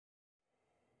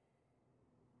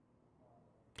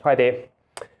Hi there.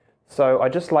 So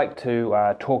I'd just like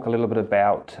to talk a little bit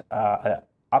about an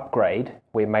upgrade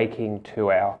we're making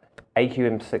to our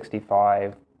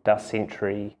AQM65, Dust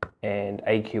Sentry and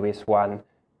AQS1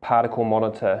 particle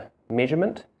monitor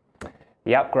measurement.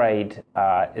 The upgrade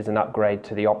is an upgrade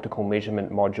to the optical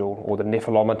measurement module, or the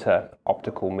nephelometer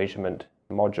optical measurement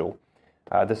module.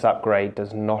 This upgrade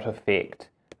does not affect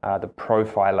the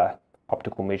profiler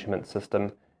optical measurement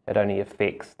system. It only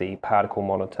affects the particle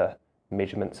monitor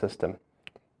measurement system.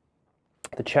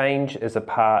 The change is a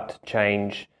part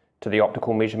change to the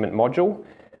optical measurement module.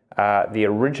 The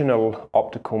original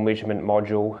optical measurement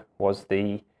module was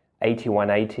the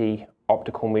 8180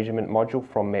 optical measurement module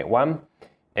from MET1,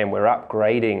 and we're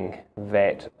upgrading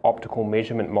that optical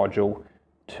measurement module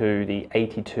to the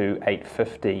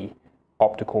 82850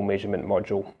 optical measurement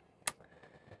module.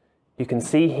 You can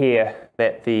see here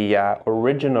that the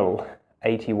original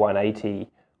 8180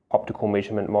 optical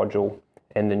measurement module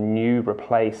and the new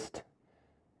replaced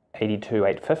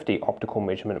 82850 optical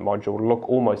measurement module look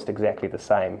almost exactly the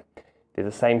same. They're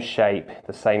the same shape,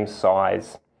 the same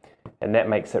size, and that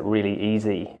makes it really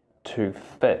easy to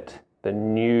fit the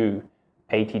new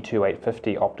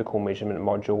 82850 optical measurement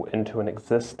module into an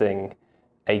existing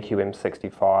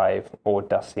AQM65 or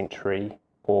Dust Sentry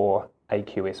or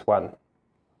AQS1.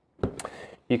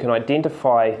 You can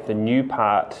identify the new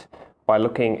part by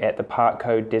looking at the part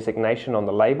code designation on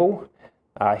the label.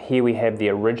 Here we have the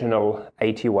original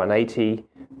 8180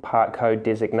 part code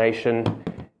designation,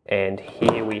 and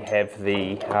here we have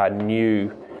the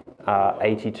new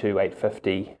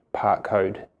 82850 part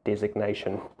code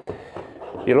designation.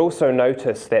 You'll also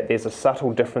notice that there's a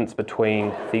subtle difference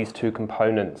between these two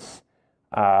components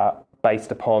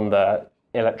based upon the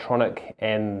electronic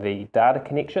and the data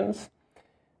connections.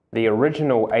 The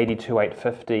original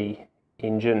 82850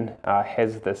 engine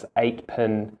has this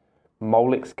 8-pin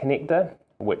Molex connector,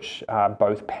 which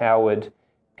both powered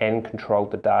and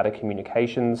controlled the data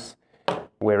communications,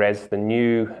 whereas the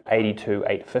new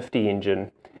 82850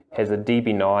 engine has a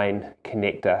DB9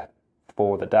 connector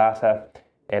for the data,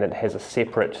 and it has a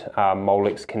separate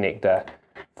Molex connector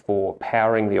for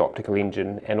powering the optical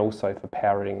engine and also for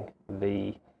powering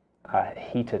the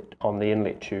heater on the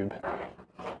inlet tube.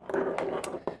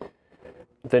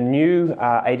 The new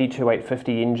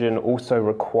 82850 engine also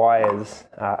requires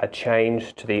a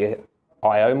change to the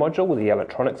I/O module, the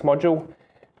electronics module.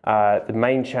 The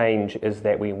main change is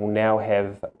that we will now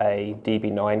have a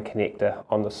DB9 connector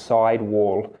on the side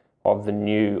wall of the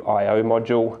new I/O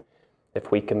module. If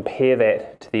we compare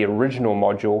that to the original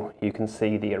module, you can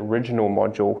see the original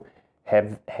module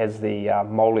has the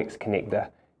Molex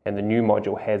connector, and the new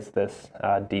module has this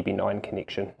DB9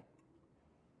 connection.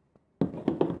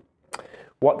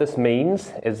 What this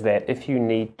means is that if you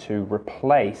need to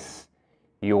replace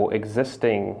your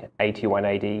existing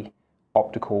 8180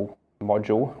 optical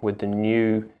module with the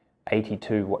new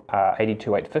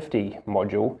 82850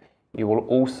 module, you will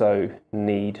also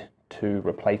need to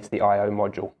replace the I/O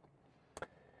module.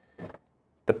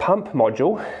 The pump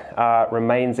module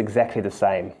remains exactly the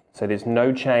same, so there's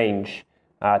no change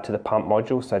to the pump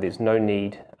module, so there's no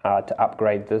need to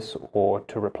upgrade this or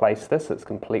to replace this. It's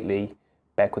completely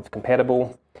backwards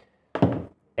compatible,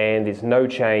 and there's no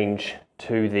change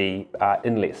to the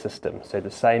inlet system. So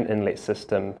the same inlet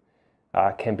system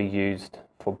can be used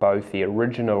for both the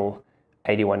original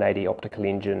 8180 optical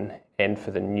engine and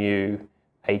for the new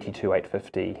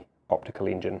 82850 optical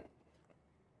engine.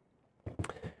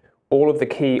 All of the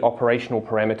key operational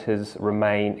parameters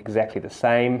remain exactly the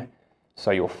same.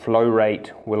 So your flow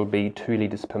rate will be 2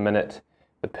 liters per minute.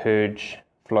 The purge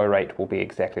flow rate will be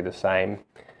exactly the same.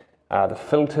 The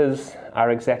filters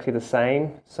are exactly the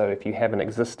same. So if you have an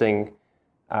existing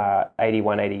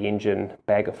 8180 engine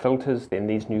bag of filters, then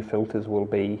these new filters will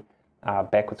be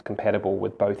backwards compatible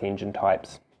with both engine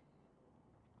types.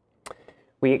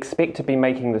 We expect to be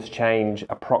making this change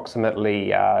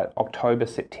approximately October,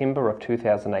 September of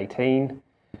 2018.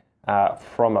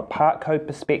 From a part code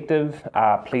perspective,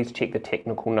 please check the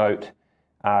technical note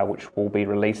which will be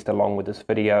released along with this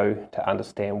video to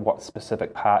understand what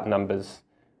specific part numbers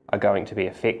are going to be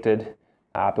affected.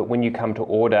 But when you come to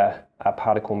order a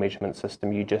particle measurement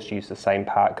system, you just use the same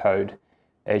part code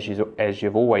as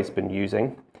you've always been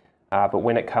using. But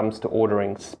when it comes to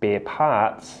ordering spare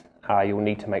parts, you'll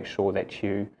need to make sure that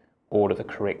you order the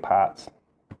correct parts.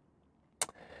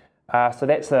 So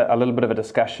that's a little bit of a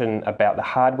discussion about the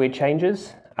hardware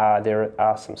changes. There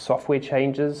are some software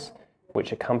changes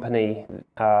which accompany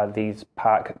these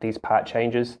part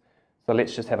changes. So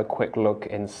let's just have a quick look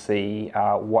and see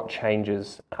what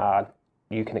changes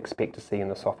you can expect to see in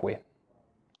the software.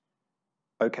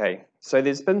 Okay, so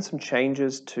there's been some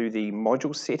changes to the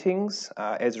module settings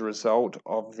as a result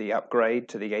of the upgrade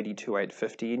to the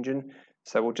 82850 engine.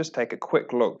 So we'll just take a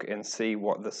quick look and see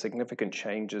what the significant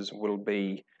changes will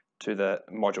be to the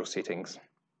module settings.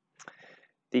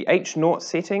 The H0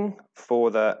 setting for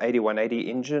the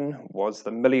 8180 engine was the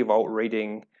millivolt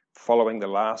reading following the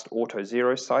last auto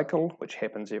zero cycle, which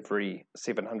happens every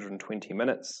 720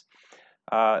 minutes.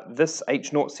 This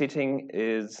H0 setting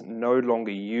is no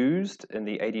longer used in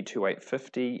the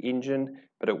 82850 engine,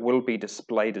 but it will be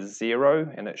displayed as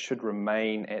 0, and it should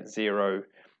remain at 0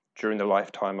 during the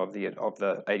lifetime of the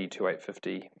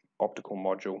 82850 optical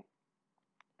module.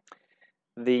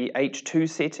 The H2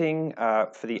 setting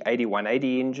for the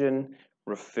 8180 engine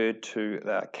referred to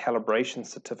the calibration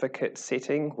certificate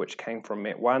setting, which came from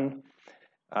MET1.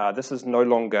 This is no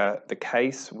longer the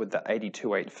case with the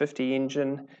 82850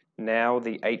 engine. Now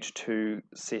the H2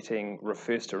 setting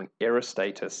refers to an error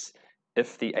status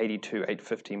if the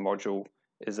 82850 module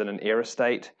is in an error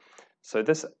state. So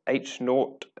this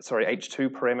H2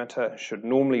 parameter should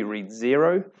normally read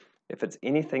 0. If it's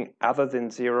anything other than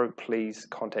 0, please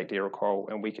contact Aeroqual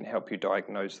and we can help you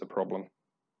diagnose the problem.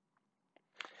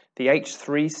 The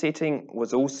H3 setting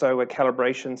was also a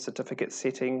calibration certificate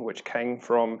setting which came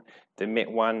from the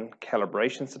MET1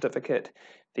 calibration certificate.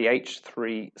 The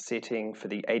H3 setting for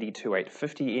the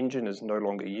 82850 engine is no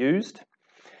longer used.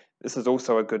 This is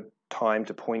also a good time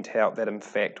to point out that in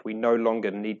fact we no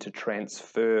longer need to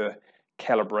transfer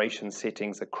calibration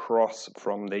settings across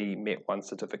from the MET1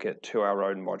 certificate to our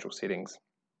own module settings.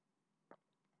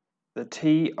 The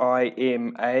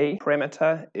TIMA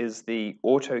parameter is the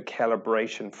auto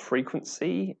calibration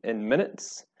frequency in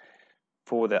minutes.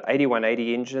 For the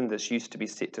 8180 engine, this used to be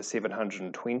set to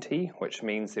 720, which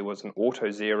means there was an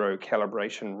auto zero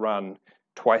calibration run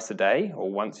twice a day or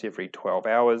once every 12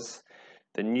 hours.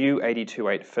 The new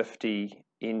 82850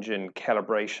 engine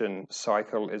calibration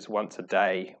cycle is once a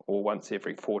day or once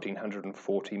every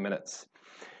 1440 minutes.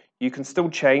 You can still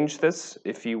change this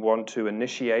if you want to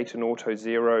initiate an auto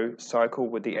zero cycle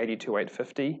with the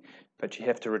 82850, but you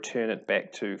have to return it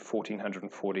back to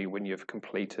 1440 when you've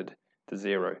completed the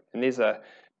zero. And there's an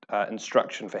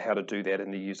instruction for how to do that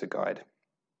in the user guide.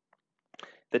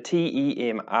 The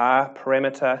TEMR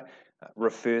parameter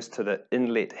refers to the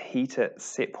inlet heater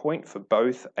set point for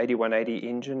both 8180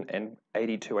 engine and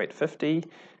 82850.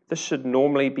 This should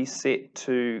normally be set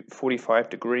to 45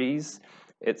 degrees.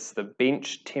 It's the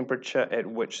bench temperature at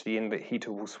which the inlet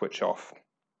heater will switch off.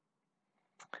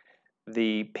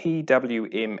 The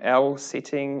PWML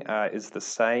setting is the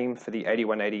same for the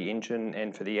 8180 engine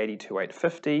and for the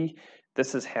 82850.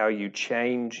 This is how you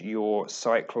change your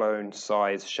cyclone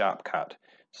size sharp cut.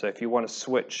 So if you want to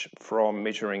switch from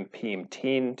measuring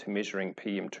PM10 to measuring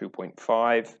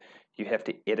PM2.5, you have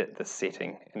to edit the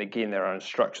setting. And again, there are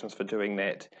instructions for doing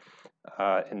that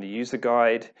in the user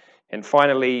guide. And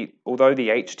finally, although the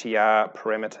HTR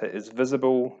parameter is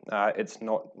visible, it's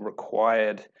not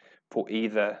required for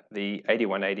either the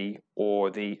 8180 or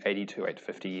the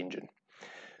 82850 engine.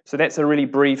 So that's a really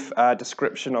brief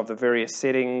description of the various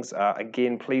settings.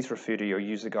 Again, please refer to your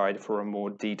user guide for a more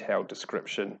detailed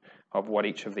description of what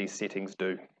each of these settings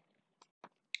do.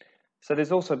 So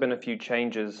there's also been a few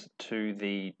changes to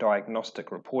the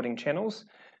diagnostic reporting channels.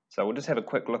 So we'll just have a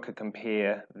quick look and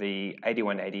compare the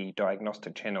 8180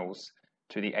 diagnostic channels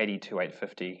to the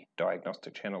 82850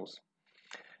 diagnostic channels.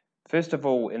 First of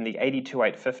all, in the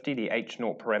 82850, the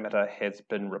H0 parameter has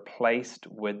been replaced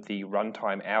with the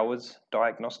runtime hours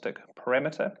diagnostic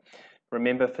parameter.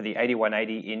 Remember, for the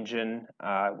 8180 engine,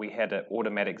 we had an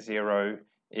automatic zero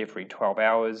every 12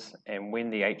 hours, and when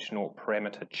the H0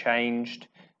 parameter changed,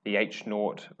 the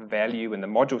H0 value in the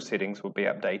module settings will be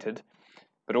updated,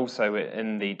 but also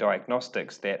in the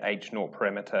diagnostics, that H0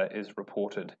 parameter is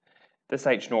reported. This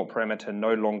H0 parameter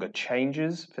no longer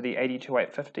changes for the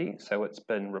 82850, so it's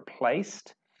been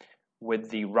replaced with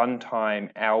the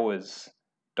runtime hours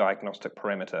diagnostic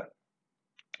parameter.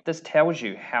 This tells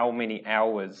you how many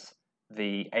hours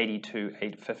the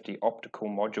 82850 optical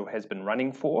module has been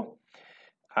running for.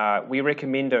 We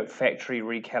recommend a factory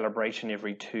recalibration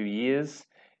every 2 years,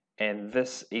 and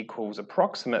this equals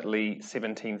approximately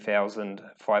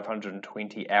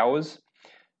 17,520 hours.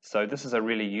 So this is a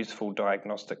really useful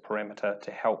diagnostic parameter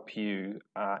to help you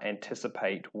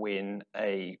anticipate when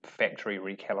a factory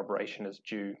recalibration is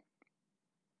due.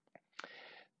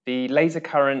 The laser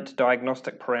current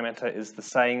diagnostic parameter is the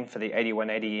same for the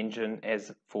 8180 engine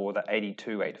as for the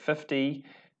 82850.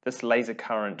 This laser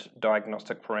current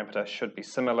diagnostic parameter should be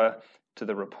similar to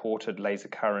the reported laser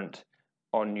current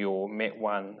on your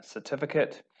MET1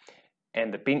 certificate.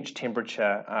 and the bench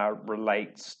temperature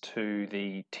relates to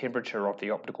the temperature of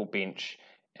the optical bench,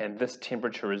 and this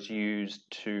temperature is used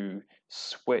to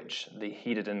switch the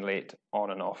heated inlet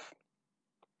on and off.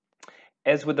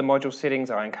 As with the module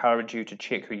settings, I encourage you to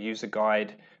check your user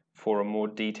guide for a more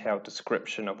detailed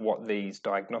description of what these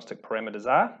diagnostic parameters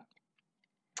are.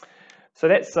 So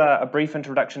that's a brief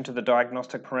introduction to the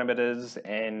diagnostic parameters,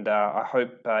 and I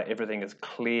hope everything is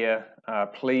clear.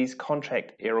 Please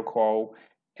contact Aeroqual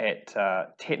at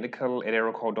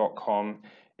technical@aeroqual.com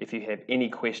if you have any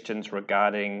questions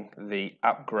regarding the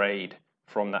upgrade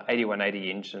from the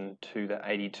 8180 engine to the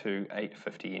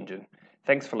 82850 engine.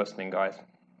 Thanks for listening, guys.